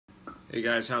Hey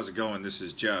guys, how's it going? This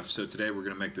is Jeff. So today we're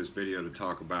going to make this video to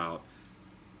talk about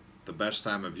the best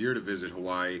time of year to visit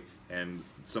Hawaii and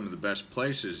some of the best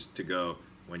places to go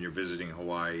when you're visiting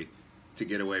Hawaii to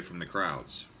get away from the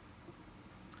crowds.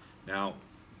 Now,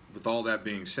 with all that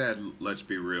being said, let's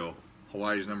be real.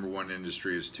 Hawaii's #1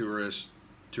 industry is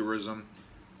tourism.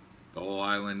 The whole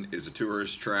island is a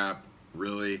tourist trap,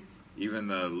 really. Even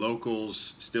the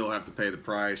locals still have to pay the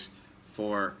price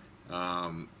for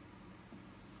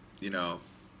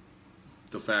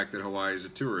the fact that Hawaii is a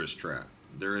tourist trap.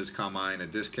 There is Kama'aina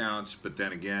discounts, but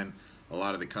then again, a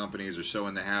lot of the companies are so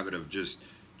in the habit of just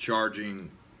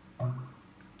charging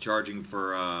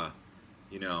for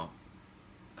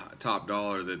top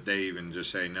dollar that they even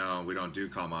just say no, we don't do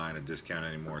Kama'aina discount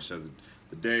anymore. So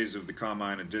the days of the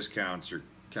Kama'aina discounts are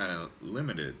kind of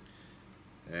limited.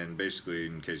 And basically,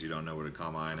 in case you don't know what a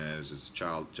Kama'aina is, it's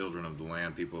children of the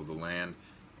land, people of the land,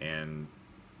 and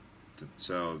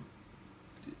so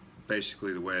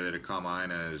basically the way that a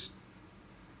Kama'aina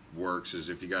works is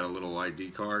if you got a little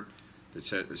ID card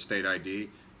that's a state ID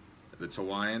that's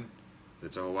Hawaiian,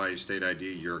 that's a Hawaii state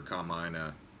ID, you're a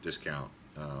Kama'aina discount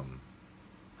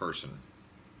person.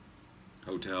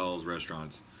 Hotels,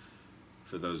 restaurants,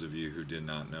 for those of you who did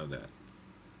not know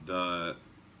that.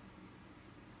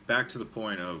 Back to the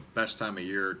point of best time of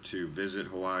year to visit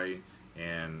Hawaii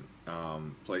and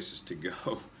places to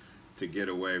go to get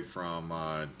away from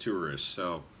tourists.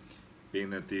 So, being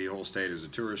that the whole state is a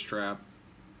tourist trap,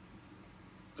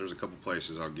 there's a couple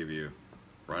places I'll give you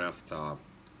right off the top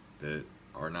that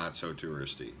are not so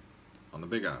touristy on the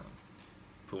Big Island.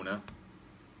 Puna,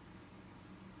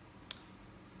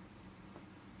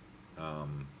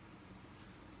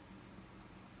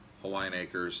 Hawaiian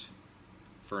Acres,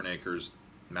 Fern Acres,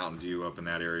 Mountain View up in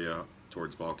that area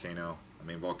towards Volcano. I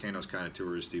mean, Volcano's kind of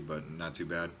touristy, but not too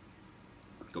bad.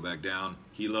 Go back down,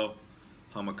 Hilo,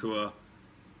 Hamakua,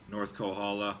 North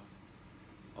Kohala,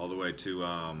 all the way to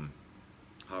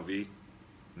Hawi,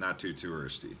 not too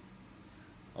touristy.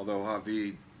 Although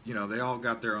Hawi, they all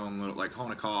got their own little, like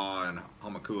Honoka'a and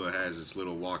Hamakua has its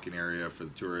little walking area for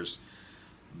the tourists,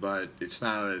 but it's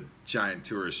not a giant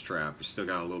tourist trap. It's still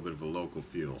got a little bit of a local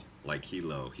feel, like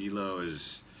Hilo. Hilo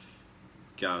is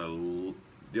the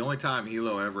only time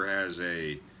Hilo ever has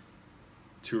a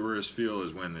tourist feel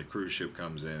is when the cruise ship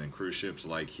comes in, and cruise ships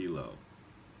like Hilo.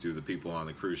 Do the people on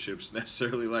the cruise ships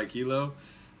necessarily like Hilo?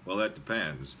 Well, that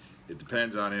depends. It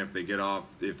depends on if they get off,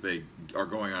 if they are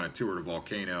going on a tour to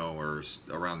Volcano or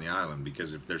around the island,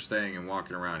 because if they're staying and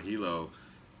walking around Hilo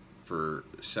for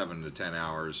 7 to 10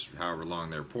 hours, however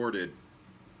long they're ported,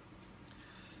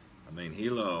 I mean,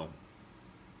 Hilo,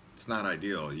 it's not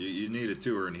ideal. You need a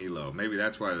tour in Hilo. Maybe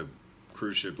that's why the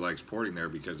cruise ship likes porting there,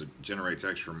 because it generates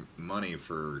extra money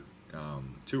for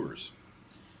tours.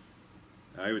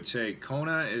 I would say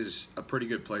Kona is a pretty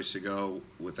good place to go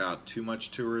without too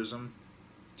much tourism,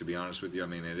 to be honest with you. I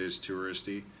mean, it is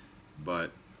touristy,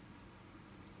 but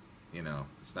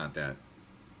it's not that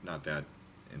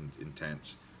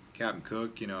intense. Captain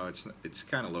Cook, it's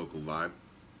kind of local vibe.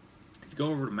 If you go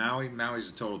over to Maui, Maui's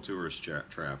a total tourist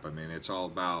trap. I mean, it's all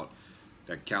about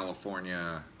that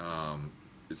California.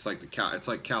 It's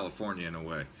like California in a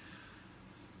way.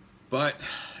 But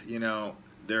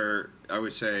I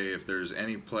would say if there's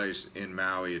any place in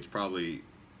Maui, it's probably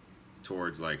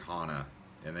towards like Hana,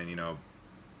 and then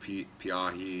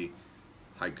Piahi,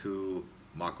 Haiku,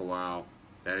 Makawao,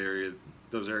 that area.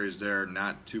 Those areas there,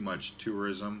 not too much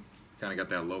tourism. Kind of got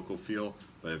that local feel.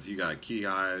 But if you got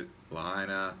Kihei,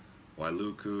 Lahaina,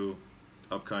 Wailuku,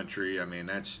 upcountry, I mean,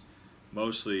 that's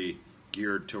mostly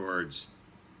geared towards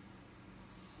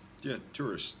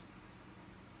tourists.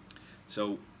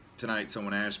 So tonight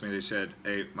someone asked me, they said,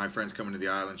 hey, my friend's coming to the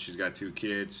island, she's got 2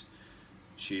 kids,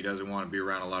 she doesn't want to be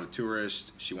around a lot of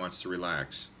tourists, she wants to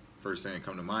relax. First thing that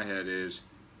comes to my head is,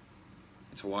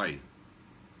 it's Hawaii.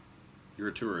 You're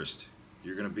a tourist.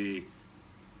 You're going to be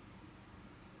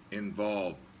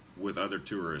involved with other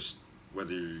tourists,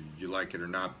 whether you like it or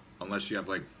not, unless you have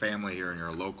like family here and you're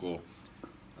a local.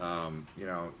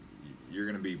 You're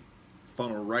going to be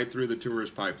funneled right through the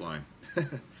tourist pipeline.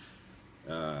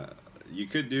 You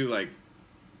could do like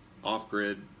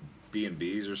off-grid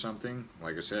B&Bs or something.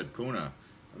 Like I said, Puna.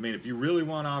 I mean, if you really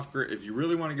want off-grid, if you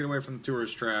really want to get away from the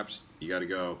tourist traps, you got to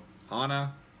go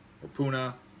Hana or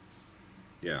Puna.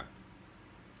 Yeah.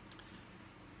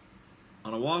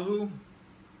 On Oahu,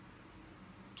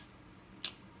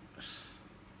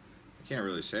 I can't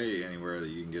really say anywhere that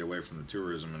you can get away from the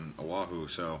tourism in Oahu.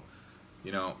 So,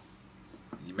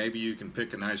 maybe you can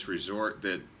pick a nice resort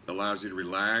that allows you to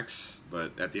relax,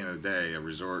 but at the end of the day, a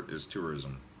resort is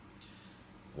tourism.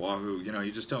 Oahu, you know,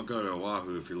 you just don't go to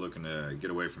Oahu if you're looking to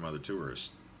get away from other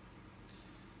tourists.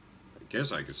 I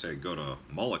guess I could say go to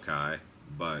Molokai,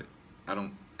 but I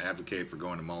don't advocate for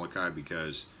going to Molokai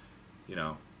because, you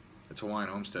know, it's Hawaiian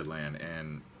homestead land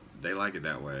and they like it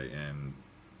that way. And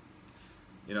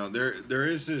you know, there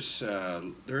is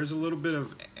there is a little bit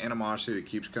of animosity that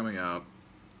keeps coming up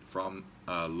from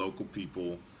local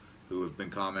people who have been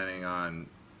commenting on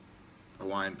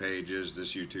Hawaiian pages,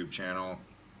 this YouTube channel,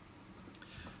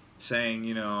 saying,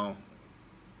 you know,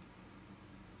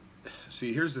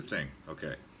 see, here's the thing,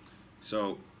 okay,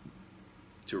 so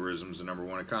tourism's the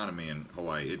 #1 economy in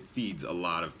Hawaii. It feeds a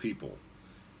lot of people.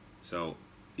 So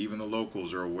even the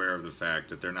locals are aware of the fact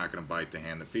that they're not going to bite the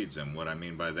hand that feeds them. What I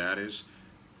mean by that is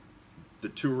the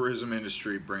tourism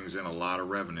industry brings in a lot of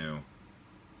revenue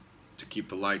to keep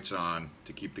the lights on,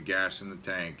 to keep the gas in the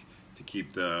tank, to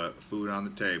keep the food on the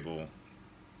table,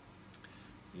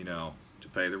 you know, to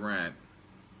pay the rent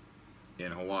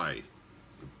in Hawaii. It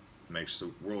makes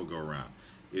the world go around.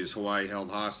 Is Hawaii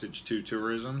held hostage to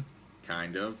tourism?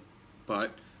 Kind of.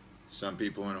 But some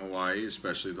people in Hawaii,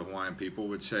 especially the Hawaiian people,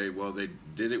 would say, well, they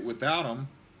did it without them.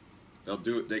 They'll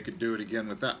do it. They could do it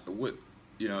again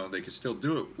you know, they could still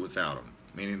do it without them.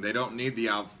 Meaning they don't need the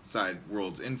outside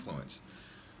world's influence.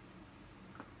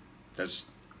 That's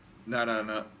not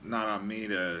on me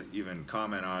to even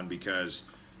comment on, because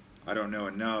I don't know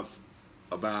enough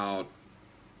about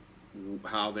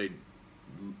how they,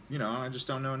 you know, I just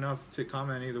don't know enough to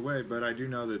comment either way. But I do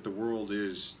know that the world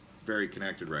is very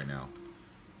connected right now.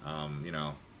 You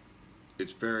know,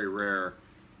 it's very rare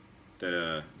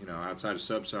that you know, outside of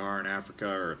sub-Saharan Africa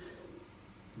or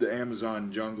the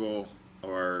Amazon jungle,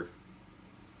 or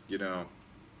you know,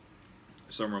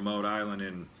 some remote island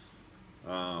in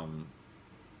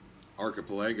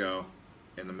archipelago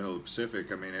in the middle of the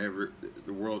Pacific. I mean,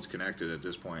 the world's connected at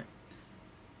this point.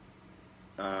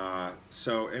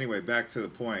 So anyway, back to the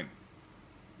point.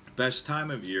 Best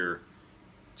time of year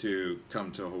to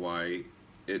come to Hawaii,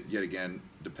 it yet again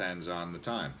depends on the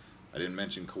time. I didn't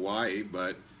mention Kauai,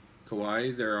 but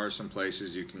Kauai, there are some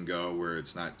places you can go where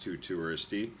it's not too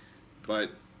touristy.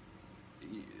 But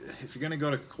if you're going to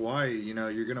go to Kauai, you know,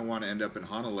 you're going to want to end up in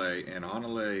Honolulu, and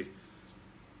Honolulu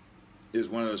is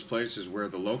one of those places where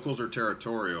the locals are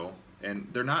territorial, and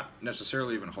they're not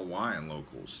necessarily even Hawaiian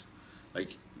locals.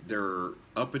 Like, they're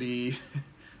uppity.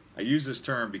 I use this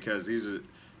term because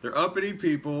they're uppity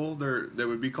people. They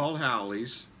would be called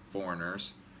haoles,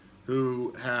 foreigners,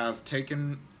 who have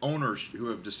taken ownership, who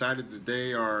have decided that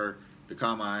they are the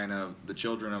kamaina of the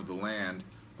children of the land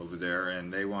over there,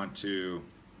 and they want to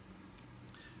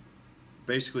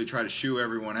basically try to shoo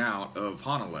everyone out of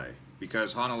Honolulu,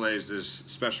 because Honolulu is this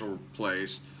special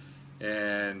place,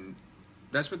 and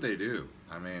that's what they do.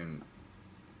 I mean,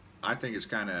 I think it's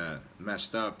kind of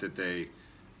messed up that they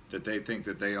think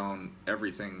that they own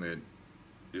everything that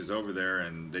is over there,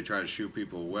 and they try to shoo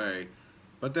people away.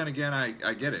 But then again,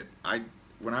 I get it.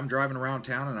 When I'm driving around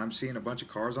town and I'm seeing a bunch of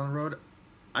cars on the road,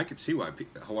 I could see why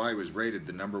Hawaii was rated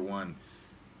the #1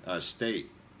 state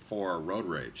for road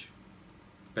rage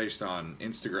based on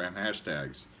Instagram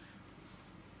hashtags.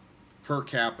 Per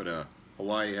capita,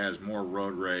 Hawaii has more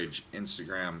road rage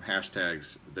Instagram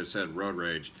hashtags that said road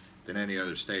rage than any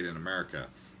other state in America.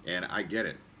 And I get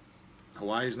it.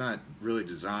 Hawaii is not really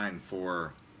designed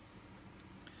for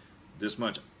this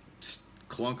much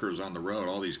clunkers on the road,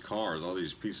 all these cars, all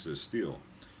these pieces of steel.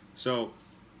 So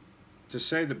to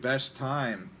say the best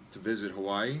time to visit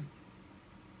Hawaii,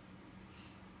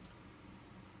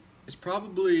 it's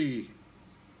probably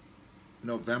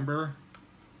November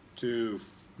to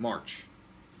March.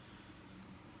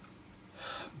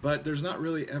 But there's not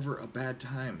really ever a bad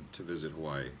time to visit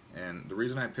Hawaii. And the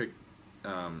reason I picked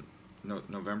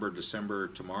November, December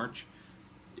to March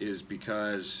is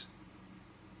because,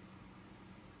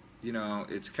 you know,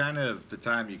 it's kind of the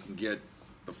time you can get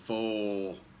the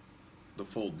full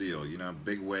deal. You know,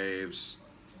 big waves,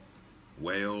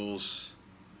 whales,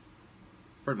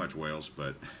 pretty much whales,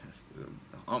 but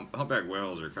humpback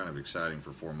whales are kind of exciting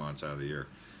for 4 months out of the year.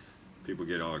 People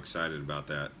get all excited about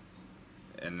that.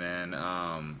 And then,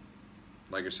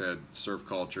 like I said, surf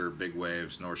culture, big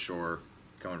waves, North Shore,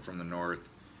 coming from the north.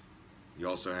 You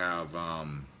also have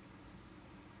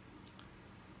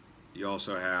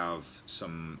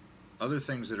some other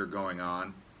things that are going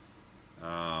on.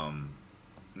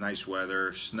 Nice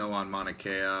weather, snow on Mauna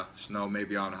Kea, snow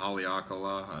maybe on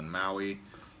Haleakala, on Maui,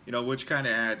 you know, which kind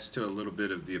of adds to a little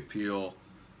bit of the appeal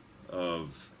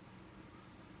of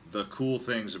the cool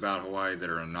things about Hawaii that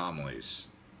are anomalies.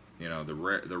 You know, the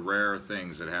rare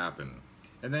things that happen.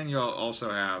 And then you'll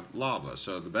also have lava.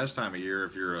 So the best time of year,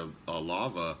 if you're a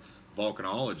lava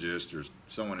volcanologist or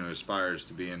someone who aspires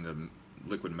to be into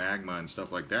liquid magma and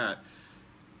stuff like that,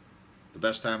 the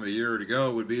best time of the year to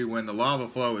go would be when the lava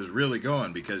flow is really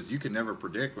going, because you can never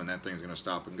predict when that thing's going to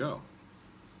stop and go.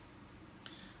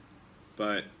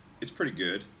 But it's pretty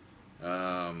good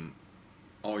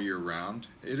all year round.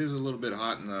 It is a little bit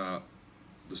hot in the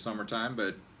summertime,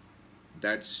 but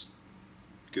that's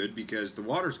good because the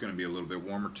water's going to be a little bit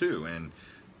warmer too. And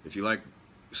if you like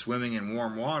swimming in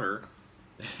warm water,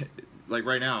 like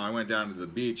right now, I went down to the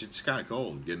beach. It's kind of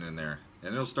cold getting in there,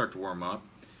 and it'll start to warm up.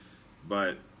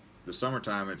 But the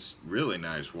summertime, it's really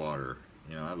nice water.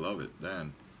 You know, I love it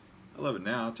then. I love it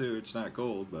now too. It's not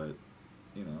cold, but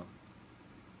you know,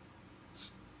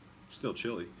 it's still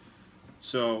chilly.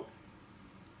 So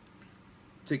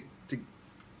to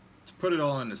put it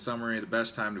all into summary, the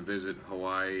best time to visit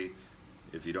Hawaii,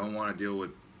 if you don't want to deal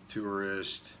with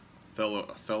tourists,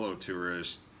 fellow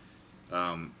tourists,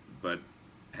 but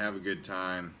have a good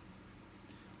time.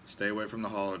 Stay away from the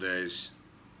holidays.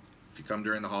 If you come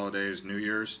during the holidays, New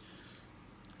Year's,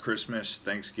 Christmas,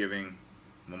 Thanksgiving,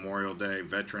 Memorial Day,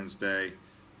 Veterans Day,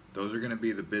 those are going to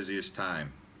be the busiest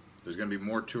time. There's going to be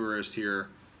more tourists here.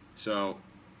 So,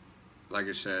 like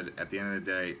I said, at the end of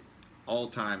the day, all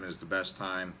time is the best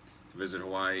time to visit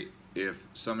Hawaii. If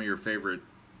some of your favorite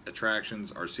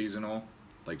attractions are seasonal,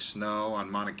 like snow on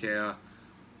Mauna Kea,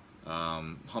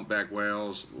 humpback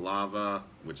whales, lava,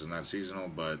 which is not seasonal,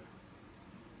 but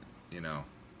you know,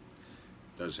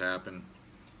 does happen.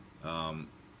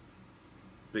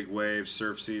 Big waves,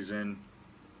 surf season.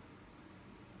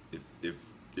 If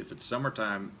it's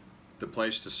summertime, the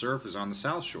place to surf is on the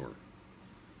South Shore.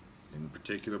 In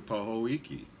particular,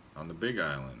 Pohoiki on the Big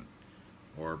Island,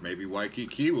 or maybe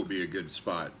Waikiki will be a good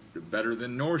spot, better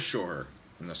than North Shore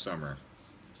in the summer,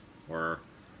 or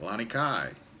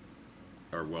Lanikai,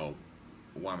 or well,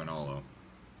 Waimanalo.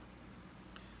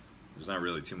 There's not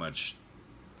really too much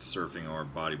surfing or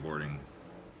bodyboarding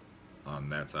on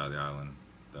that side of the island,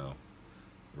 though.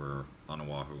 We're on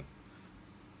Oahu.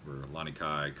 We're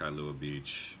Lanikai, Kailua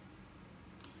Beach.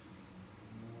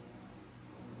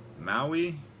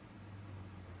 Maui,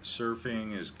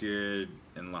 surfing is good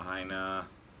in Lahaina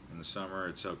in the summer.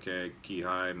 It's okay.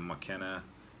 Kihei, Makena,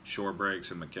 shore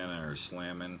breaks in Makena are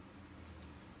slamming.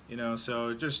 You know, so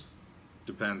it just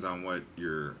depends on what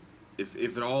you're. If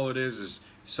it all it is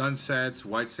sunsets,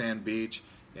 white sand beach,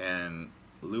 and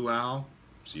luau,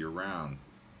 so you're round.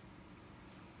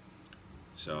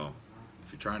 So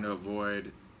if you're trying to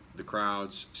avoid the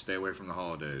crowds, stay away from the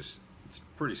holidays. It's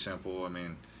pretty simple. I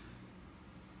mean,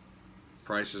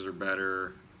 prices are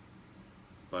better,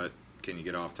 but can you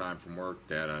get off time from work?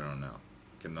 That I don't know.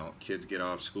 Can the kids get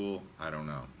off school? I don't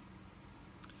know.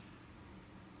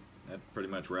 That pretty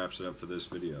much wraps it up for this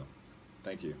video.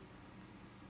 Thank you.